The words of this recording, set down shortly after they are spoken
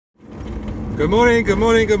Good morning, good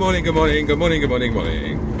morning, good morning, good morning, good morning, good morning, good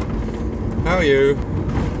morning. How are you?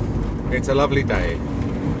 It's a lovely day.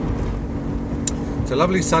 It's a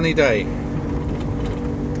lovely sunny day.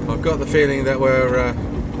 I've got the feeling that we're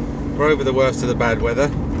over the worst of the bad weather.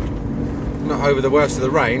 Not over the worst of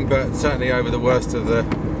the rain, but certainly over the worst of the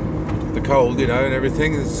cold, you know, and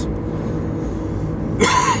everything. There's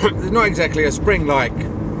not exactly a spring-like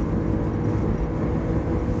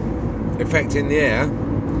effect in the air,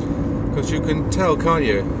 because you can tell, can't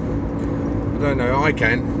you? I don't know, I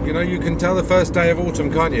can. You know, you can tell the first day of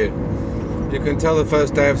autumn, can't you? You can tell the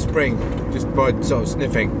first day of spring just by sort of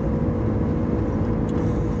sniffing.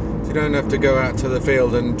 You don't have to go out to the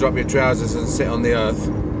field and drop your trousers and sit on the earth,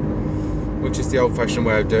 which is the old-fashioned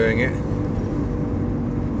way of doing it.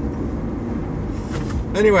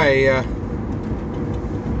 Anyway,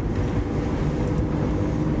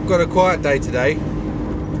 got a quiet day today.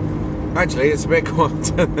 Actually, it's a bit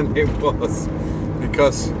quieter than it was,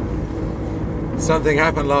 because something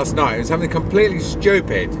happened last night. It was something completely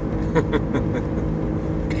stupid.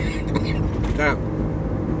 Now,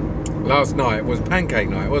 last night was pancake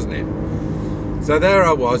night, wasn't it? So there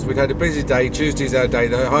I was. We'd had a busy day. Tuesday's our day.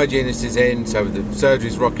 The hygienist is in, so the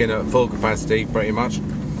surgery's rocking at full capacity, pretty much.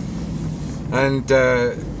 And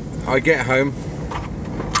I get home.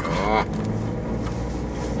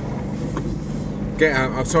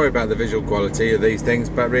 I'm sorry about the visual quality of these things,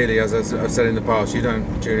 but really, as I've said in the past, you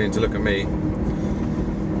don't tune in to look at me.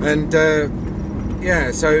 And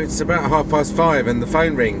yeah, so it's about 5:30 and the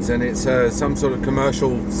phone rings, and it's some sort of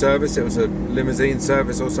commercial service. It was a limousine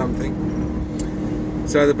service or something.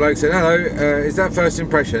 So the bloke said, "Hello, is that First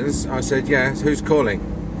Impressions?" I said, "Yes, who's calling?"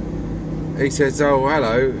 He says, "Oh,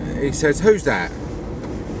 hello." He says, "Who's that?"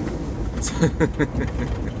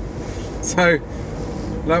 So,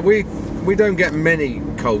 like, we don't get many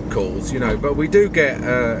cold calls, you know, but we do get,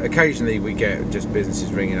 occasionally we get just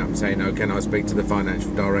businesses ringing up and saying, "Oh, can I speak to the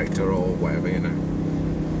financial director," or whatever, you know.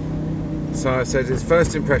 So I said, "It's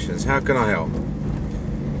First Impressions, how can I help?"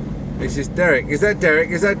 He says, "Derek, is that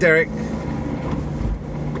Derek? Is that Derek?"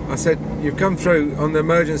 I said, "You've come through on the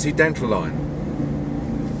emergency dental line."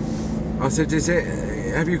 I said,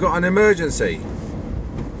 have you got an emergency?"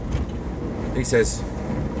 He says,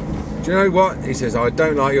 "Do you know what?" He says, "I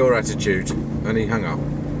don't like your attitude," and he hung up.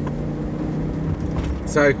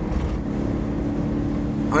 So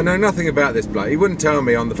I know nothing about this bloke. He wouldn't tell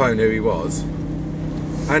me on the phone who he was.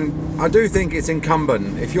 And I do think it's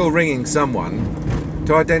incumbent, if you're ringing someone,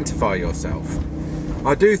 to identify yourself.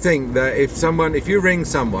 I do think that if you ring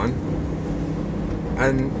someone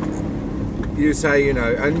and you say, you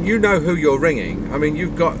know, and you know who you're ringing, I mean,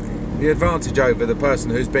 you've got the advantage over the person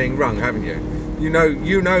who's being rung, haven't you? You know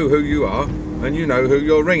who you are, and you know who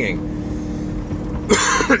you're ringing.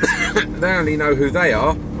 They only know who they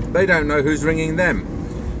are. They don't know who's ringing them.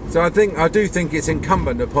 So I do think it's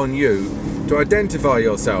incumbent upon you to identify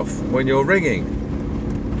yourself when you're ringing,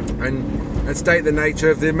 and state the nature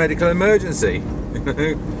of the medical emergency.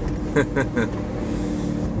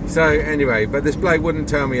 So anyway, but this bloke wouldn't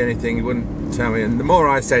tell me anything. He wouldn't tell me, and the more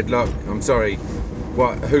I said, "Look, I'm sorry,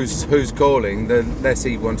 who's calling," the less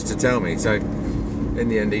he wanted to tell me. So in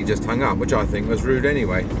the end, he just hung up, which I think was rude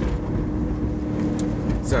anyway.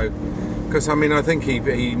 So, because I mean, I think he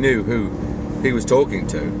knew who he was talking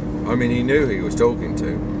to. I mean, he knew who he was talking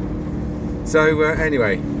to. So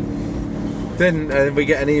anyway, then we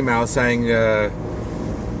get an email saying,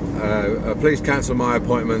 "Please cancel my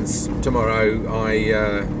appointments tomorrow.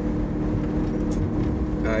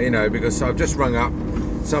 You know, because I've just rung up.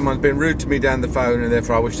 Someone's been rude to me down the phone, and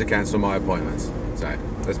therefore I wish to cancel my appointments." So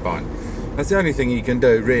that's fine. That's the only thing he can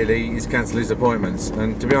do, really, is cancel his appointments.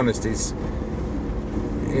 And to be honest, it's,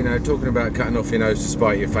 you know, talking about cutting off your nose to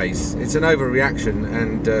spite your face. It's an overreaction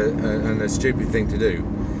and a stupid thing to do.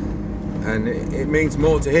 And it means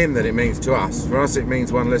more to him than it means to us. For us, it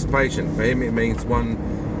means one less patient. For him, it means one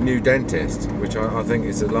new dentist, which I think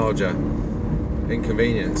is a larger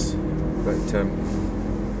inconvenience.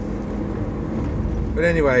 But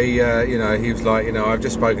anyway, you know, he was like, you know, "I've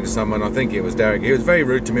just spoken to someone. I think it was Derek. He was very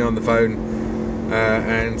rude to me on the phone,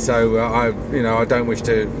 and so I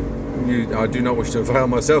do not wish to avail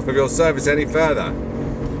myself of your service any further."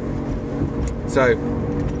 So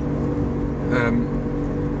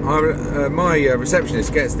my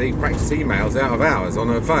receptionist gets the practice emails out of hours on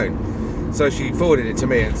her phone, so she forwarded it to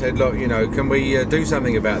me and said, "Look, you know, can we do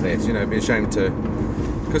something about this? You know, it'd be a shame to."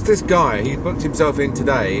 Because this guy, he booked himself in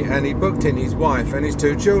today, and he booked in his wife and his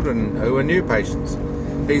 2 children who are new patients.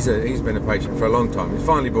 He's been a patient for a long time. He's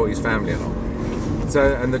finally brought his family along. So,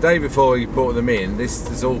 and the day before he brought them in, this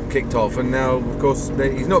is all kicked off, and now, of course,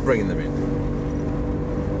 he's not bringing them in.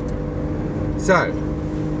 So,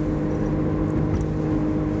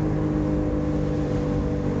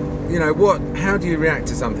 you know, how do you react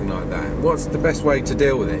to something like that? What's the best way to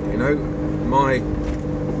deal with it? You know,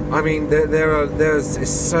 I mean, there's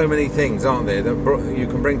so many things, aren't there, that you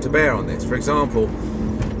can bring to bear on this. For example,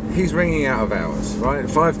 he's ringing out of hours, right?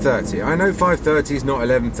 At 5:30. I know 5:30 is not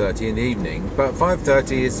 11:30 in the evening, but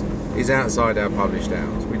 5:30 is outside our published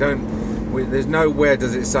hours. There's nowhere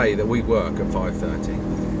does it say that we work at 5:30.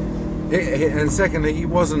 And secondly, it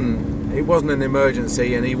wasn't an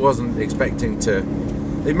emergency, and he wasn't expecting to.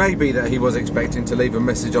 It may be that he was expecting to leave a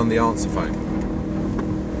message on the answer phone,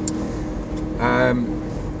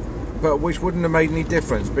 but which wouldn't have made any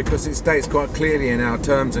difference, because it states quite clearly in our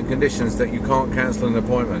terms and conditions that you can't cancel an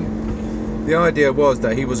appointment. The idea was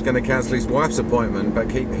that he was going to cancel his wife's appointment but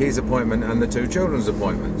keep his appointment and the two children's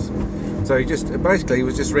appointments. So he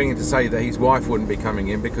was just ringing to say that his wife wouldn't be coming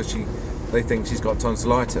in because they think she's got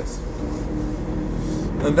tonsillitis.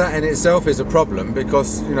 And that in itself is a problem,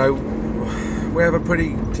 because, you know, we have a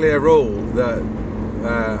pretty clear rule that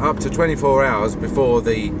up to 24 hours before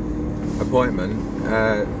the appointment,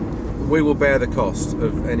 we will bear the cost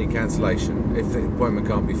of any cancellation if the appointment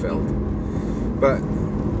can't be filled. But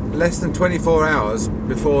less than 24 hours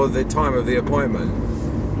before the time of the appointment,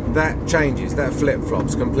 that changes, that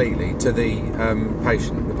flip-flops completely to the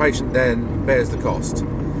patient. The patient then bears the cost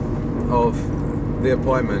of the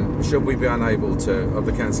appointment should we be unable to, of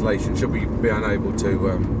the cancellation, should we be unable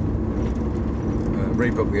to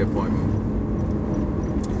rebook the appointment.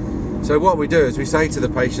 So what we do is we say to the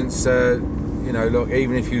patients, you know, look,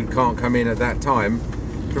 even if you can't come in at that time,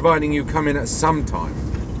 providing you come in at some time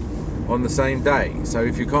on the same day. So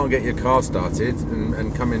if you can't get your car started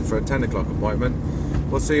and come in for a 10 o'clock appointment,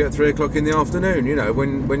 we'll see you at 3 o'clock in the afternoon, you know,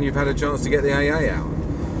 when you've had a chance to get the AA out.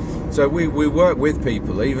 So we work with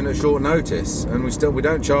people even at short notice, and we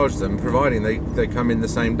don't charge them, providing they come in the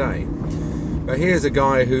same day. But here's a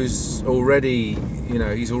guy who's already, you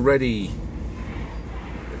know, he's already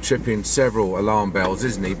tripping several alarm bells,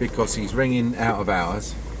 isn't he? Because he's ringing out of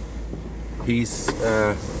hours. He's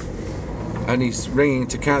ringing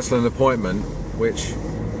to cancel an appointment, which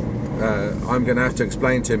I'm going to have to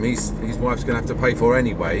explain to him his wife's going to have to pay for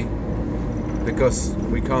anyway, because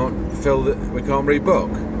we can't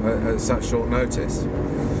rebook at such short notice.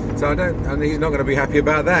 So and he's not going to be happy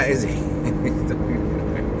about that, is he?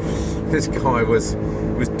 This guy was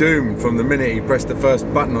doomed from the minute he pressed the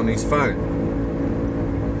first button on his phone.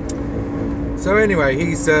 So anyway,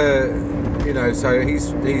 he's you know, so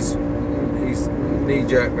his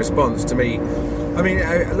knee-jerk response to me. I mean,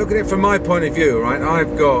 look at it from my point of view, right?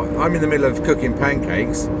 I'm in the middle of cooking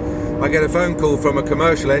pancakes. I get a phone call from a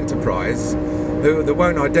commercial enterprise that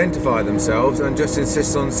won't identify themselves and just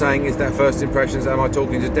insists on saying, is that first impressions? Am I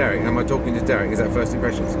talking to Derek? Am I talking to Derek? Is that first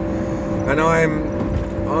impressions? And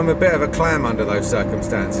I'm a bit of a clam under those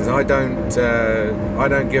circumstances. I don't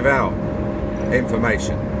give out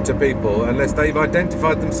information to people unless they've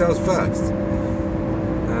identified themselves first.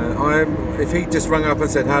 If he just rung up and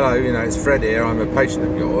said, hello, you know, it's Fred here, I'm a patient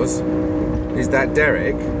of yours, is that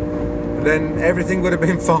Derek? Then everything would have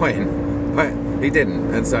been fine. But he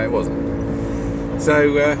didn't, and so it wasn't.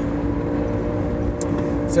 So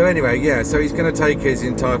anyway, yeah, so he's going to take his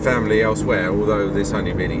entire family elsewhere, although there's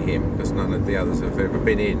only really him, because none of the others have ever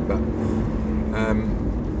been in. But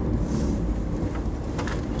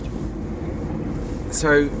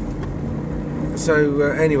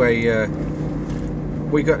anyway,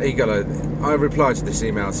 I replied to this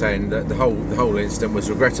email saying that the whole incident was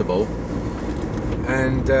regrettable,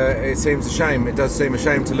 and it seems a shame. It does seem a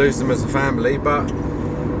shame to lose them as a family, but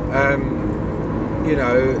you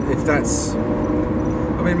know, if that's,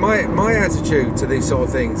 I mean, my attitude to these sort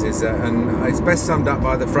of things is that, and it's best summed up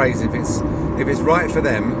by the phrase, if it's right for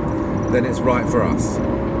them, then it's right for us.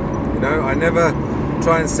 You know, I never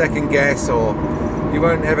try and second guess, or you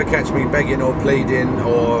won't ever catch me begging or pleading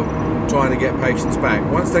or trying to get patients back.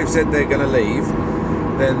 Once they've said they're going to leave,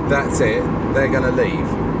 then that's it, they're going to leave.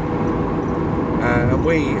 And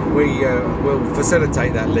we will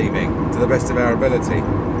facilitate that leaving to the best of our ability.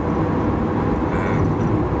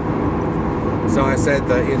 So I said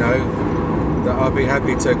that, you know, that I'd be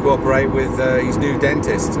happy to cooperate with his new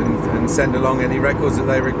dentist and send along any records that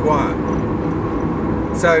they require.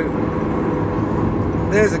 So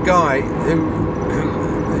there's a guy who,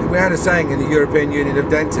 we had a saying in the European Union of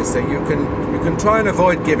Dentists that you can try and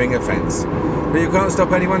avoid giving offence, but you can't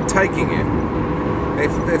stop anyone taking it.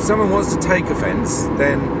 If someone wants to take offence,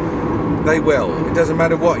 then they will. It doesn't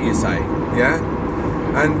matter what you say, yeah?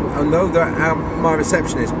 And I know that my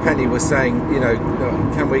receptionist, Penny, was saying, you know,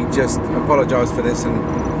 can we just apologise for this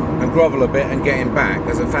and and grovel a bit and get him back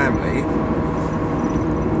as a family.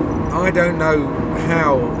 I don't know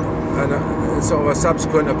how sort of a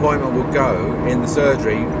subsequent appointment will go in the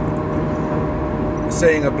surgery,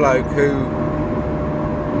 seeing a bloke who,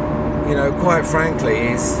 you know, quite frankly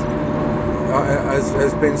has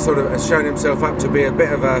been sort of, has shown himself up to be a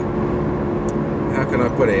bit of a, how can I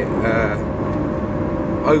put it,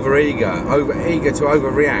 over-eager to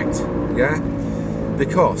overreact, yeah?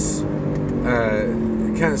 Because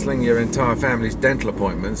cancelling your entire family's dental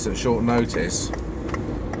appointments at short notice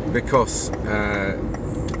because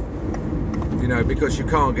you know, because you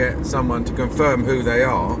can't get someone to confirm who they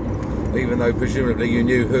are, even though presumably you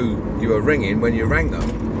knew who you were ringing when you rang them.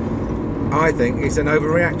 I think it's an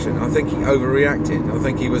overreaction. I think he overreacted. I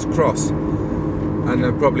think he was cross and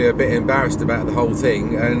probably a bit embarrassed about the whole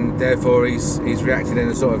thing, and therefore he's reacted in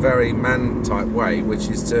a sort of very man type way, which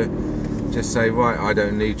is to just say, right, I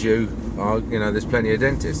don't need you. You know, there's plenty of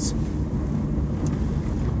dentists.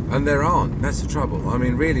 And there aren't. That's the trouble. I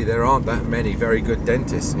mean, really, there aren't that many very good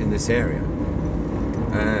dentists in this area.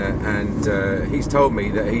 And he's told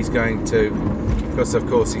me that he's going to, because of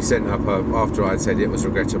course he sent up after I'd said it was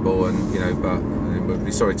regrettable, and you know, but I would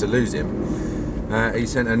be sorry to lose him. He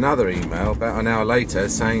sent another email about an hour later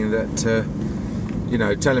saying that, you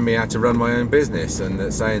know, telling me how to run my own business, and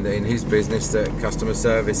that saying that in his business that customer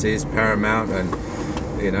service is paramount, and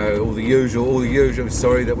you know, all the usual.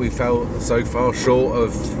 Sorry that we fell so far short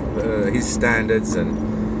of his standards,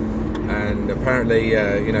 and apparently,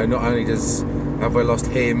 you know, not only have I lost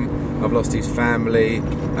him, I've lost his family,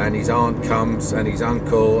 and his aunt comes, and his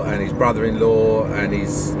uncle, and his brother-in-law, and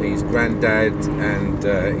his granddad, and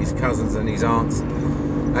his cousins and his aunts,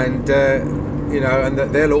 and you know, and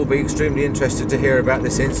that they'll all be extremely interested to hear about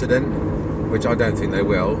this incident, which I don't think they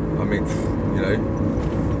will. I mean, you know,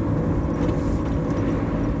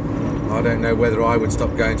 I don't know whether I would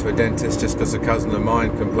stop going to a dentist just because a cousin of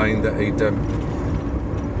mine complained that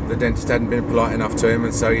the dentist hadn't been polite enough to him,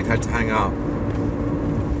 and so he'd had to hang up.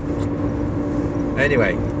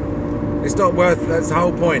 Anyway, it's not worth, that's the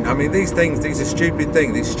whole point. I mean, these are stupid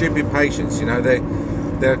things, these stupid patients, you know,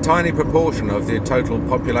 they're a tiny proportion of the total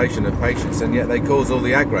population of patients, and yet they cause all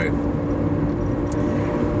the aggro.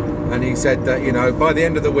 And he said that, you know, by the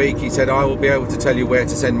end of the week, he said, I will be able to tell you where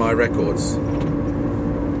to send my records.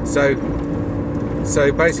 So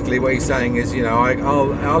basically what he's saying is, you know,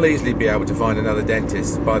 I'll easily be able to find another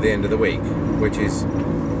dentist by the end of the week, which is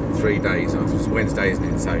 3 days. It's Wednesday, isn't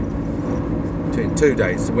it? So in 2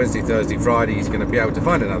 days, Wednesday, Thursday, Friday, he's going to be able to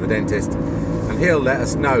find another dentist, and he'll let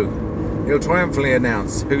us know. He'll triumphantly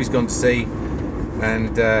announce who he's gone to see,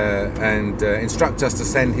 and instruct us to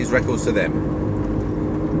send his records to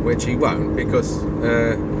them, which he won't, because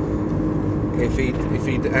if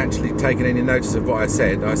he'd actually taken any notice of what I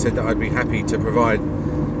said that I'd be happy to provide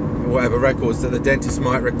whatever records that the dentist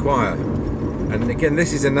might require. And again,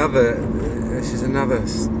 this is another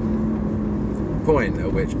point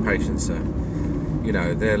at which patients are, you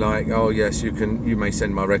know, they're like, oh yes, you may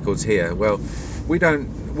send my records here. Well, we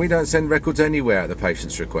don't send records anywhere at the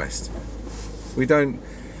patient's request.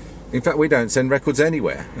 In fact, we don't send records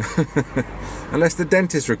anywhere unless the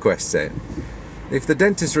dentist requests it. If the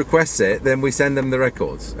dentist requests it, then we send them the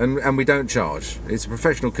records, and we don't charge. It's a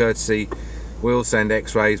professional courtesy. We'll send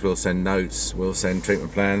x-rays, we'll send notes, we'll send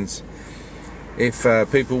treatment plans. If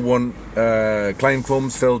people want claim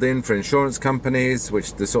forms filled in for insurance companies,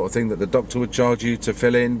 which the sort of thing that the doctor would charge you to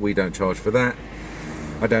fill in, we don't charge for that.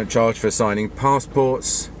 I don't charge for signing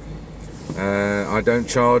passports. I don't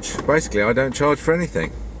charge for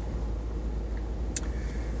anything.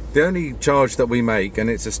 The only charge that we make, and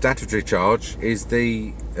it's a statutory charge, is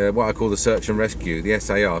the what I call the search and rescue, the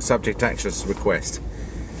SAR, subject access request,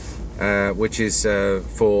 which is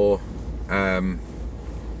for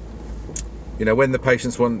you know, when the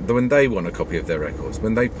patients when they want a copy of their records,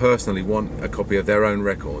 when they personally want a copy of their own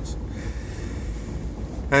records.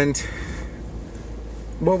 And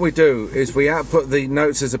what we do is we output the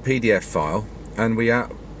notes as a PDF file, and we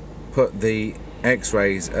output the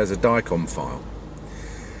x-rays as a DICOM file.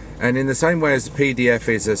 And in the same way as the PDF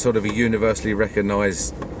is a sort of a universally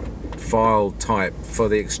recognized file type for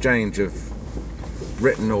the exchange of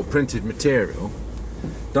written or printed material,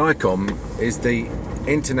 DICOM is the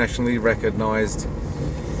internationally recognized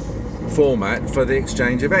format for the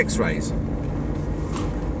exchange of x-rays.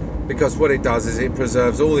 Because what it does is it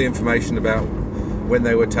preserves all the information about when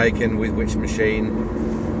they were taken, with which machine,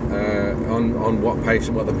 on what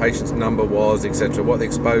patient, what the patient's number was, etc., what the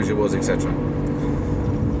exposure was, etc.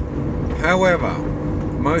 However,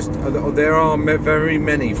 there are very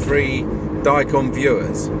many free DICOM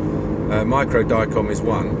viewers. Micro DICOM is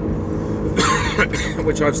one.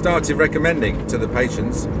 which I've started recommending to the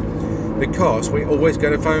patients, because we always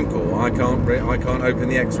get a phone call. I can't open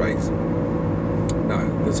the X-rays.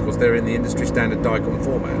 No, that's because they're in the industry standard DICOM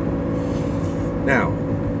format. Now,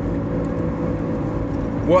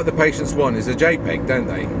 what the patients want is a JPEG, don't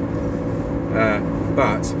they?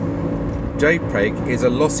 But JPEG is a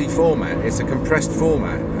lossy format. It's a compressed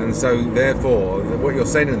format, and so therefore, what you're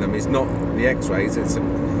sending them is not the X-rays. It's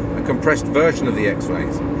a compressed version of the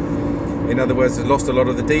X-rays. In other words, it's lost a lot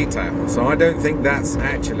of the detail. So I don't think that's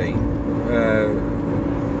actually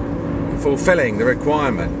fulfilling the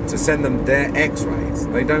requirement to send them their X-rays.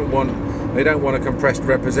 They don't want a compressed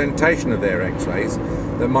representation of their X-rays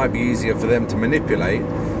that might be easier for them to manipulate,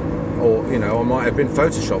 or or might have been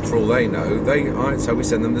photoshopped for all they know. So we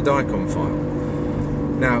send them the DICOM file.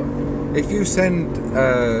 Now, if you send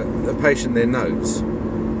the patient their notes,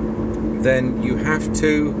 then you have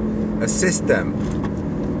to assist them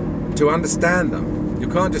to understand them. You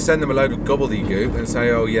can't just send them a load of gobbledygook and say,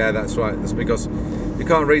 oh yeah, that's right. That's because you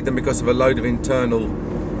can't read them because of a load of internal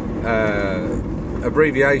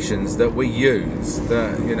abbreviations that we use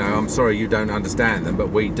that, I'm sorry you don't understand them, but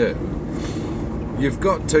we do. You've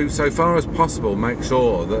got to, so far as possible, make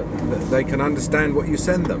sure that they can understand what you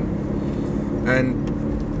send them. And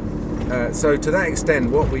so to that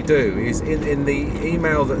extent, what we do is in the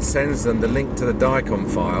email that sends them the link to the DICOM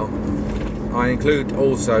file, I include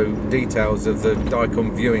also details of the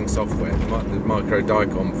DICOM viewing software, the Micro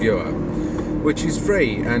DICOM viewer, which is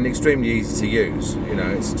free and extremely easy to use.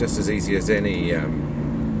 It's just as easy as any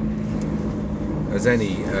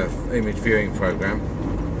image viewing program.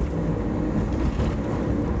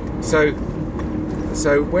 So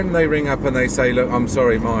when they ring up and they say, look, I'm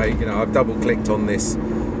sorry, I've double clicked on this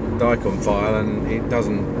DICOM file and it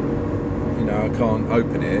doesn't, I can't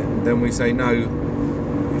open it, then we say, no,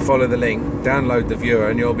 follow the link, download the viewer,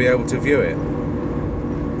 and you'll be able to view it.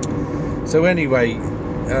 So anyway,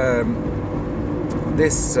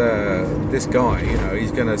 this guy,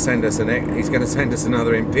 he's going to send us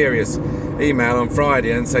another imperious email on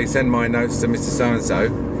Friday and say, send my notes to Mr. So-and-so.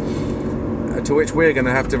 To which we're going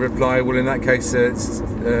to have to reply, well, in that case,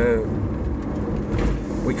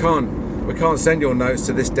 we can't send your notes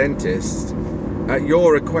to this dentist at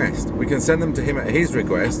your request. We can send them to him at his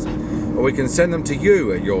request, or we can send them to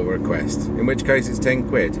you at your request, in which case it's 10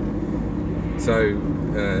 quid. So,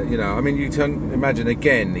 you can imagine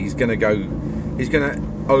again, he's going to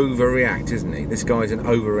overreact, isn't he? This guy's an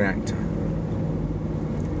overreactor.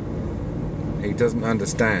 He doesn't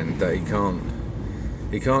understand that he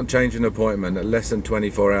can't change an appointment at less than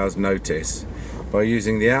 24 hours notice by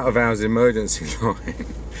using the out-of-hours emergency line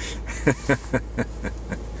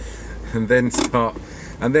and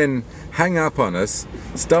then hang up on us,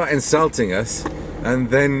 start insulting us, and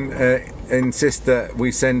then insist that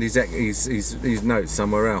we send his notes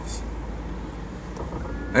somewhere else.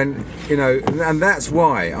 And and that's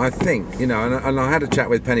why I think, and I had a chat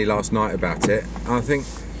with Penny last night about it. I think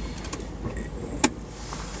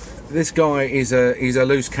this guy is a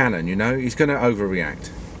loose cannon, he's going to overreact.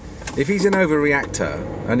 If he's an overreactor,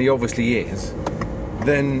 and he obviously is,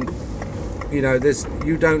 then you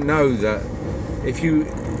don't know that if you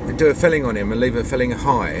do a filling on him and leave a filling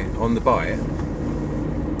high on the bite,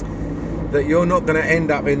 that you're not going to end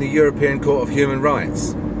up in the European Court of Human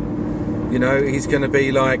Rights. He's going to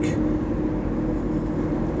be like,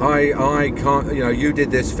 I can't, you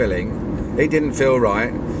did this filling, it didn't feel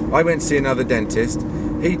right, I went to see another dentist,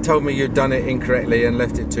 he told me you'd done it incorrectly and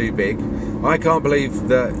left it too big. I can't believe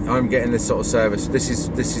that I'm getting this sort of service. This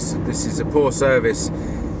is a poor service.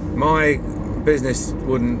 My business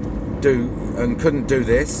wouldn't do and couldn't do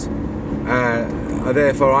this.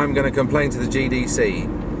 Therefore, I'm going to complain to the GDC.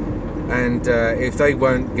 And if they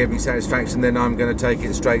won't give me satisfaction, then I'm going to take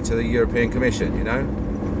it straight to the European Commission.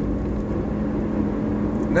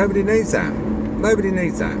 Nobody needs that. Nobody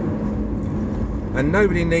needs that. And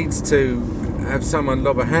nobody needs to have someone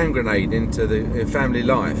lob a hand grenade into the family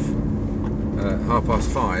life at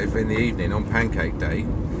 5:30 in the evening on Pancake Day,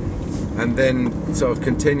 and then sort of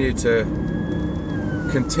continue to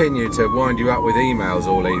wind you up with emails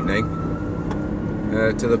all evening,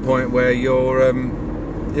 to the point where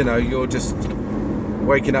you're just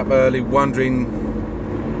waking up early wondering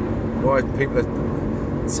why people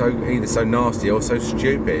are either so nasty or so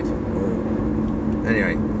stupid.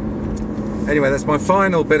 Anyway, that's my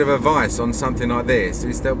final bit of advice on something like this,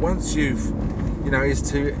 is that once you've, is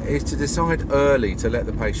to decide early to let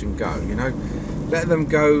the patient go, let them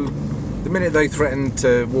go the minute they threaten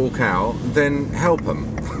to walk out, then help them.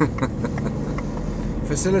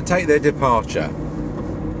 Facilitate their departure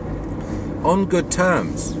on good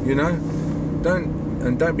terms, don't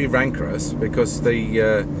and don't be rancorous, because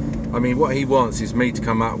I mean, what he wants is me to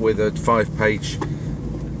come up with a 5-page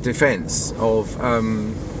defence of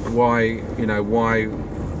why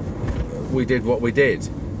we did what we did,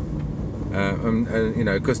 and you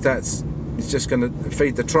know, because it's just going to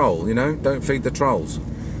feed the troll. You know, don't feed the trolls.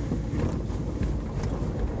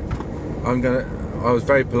 I was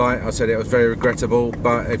very polite. I said it was very regrettable,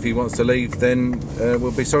 but if he wants to leave, then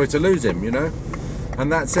we'll be sorry to lose him, you know,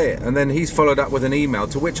 and that's it. And then he's followed up with an email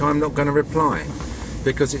to which I'm not going to reply,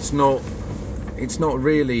 because it's not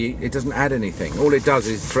really, it doesn't add anything. All it does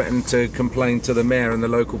is threaten to complain to the mayor and the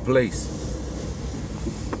local police.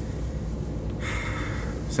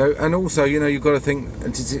 So, and also, you know, you've got to think,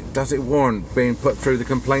 does it warrant being put through the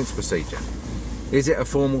complaints procedure? Is it a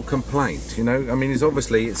formal complaint? You know, I mean,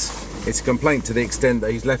 it's a complaint to the extent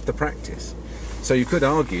that he's left the practice. So you could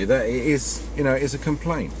argue that it is, you know, it is a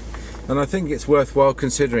complaint. And I think it's worthwhile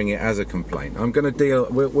considering it as a complaint.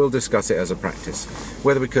 We'll discuss it as a practice,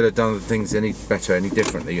 whether we could have done things any better, any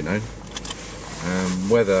differently, you know.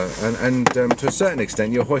 Whether, and to a certain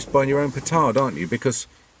extent, you're hoist by your own petard, aren't you? Because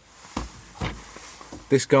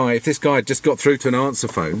if this guy had just got through to an answer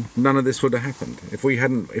phone, none of this would have happened. If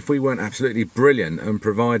we weren't absolutely brilliant and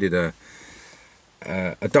provided a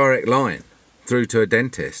direct line through to a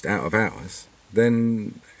dentist out of hours,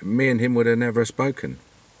 then me and him would have never spoken.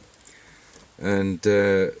 And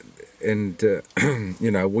you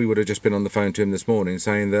know, we would have just been on the phone to him this morning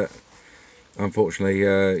saying that, unfortunately,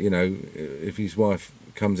 you know, if his wife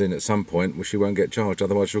comes in at some point, well, she won't get charged,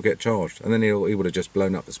 otherwise she'll get charged. And then he would have just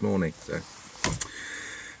blown up this morning. So,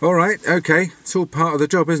 all right, okay, it's all part of the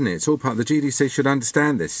job, isn't it? It's all part of the GDC should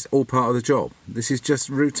understand this. It's all part of the job. This is just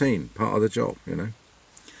routine, part of the job, you know.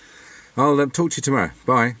 I'll talk to you tomorrow.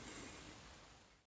 Bye.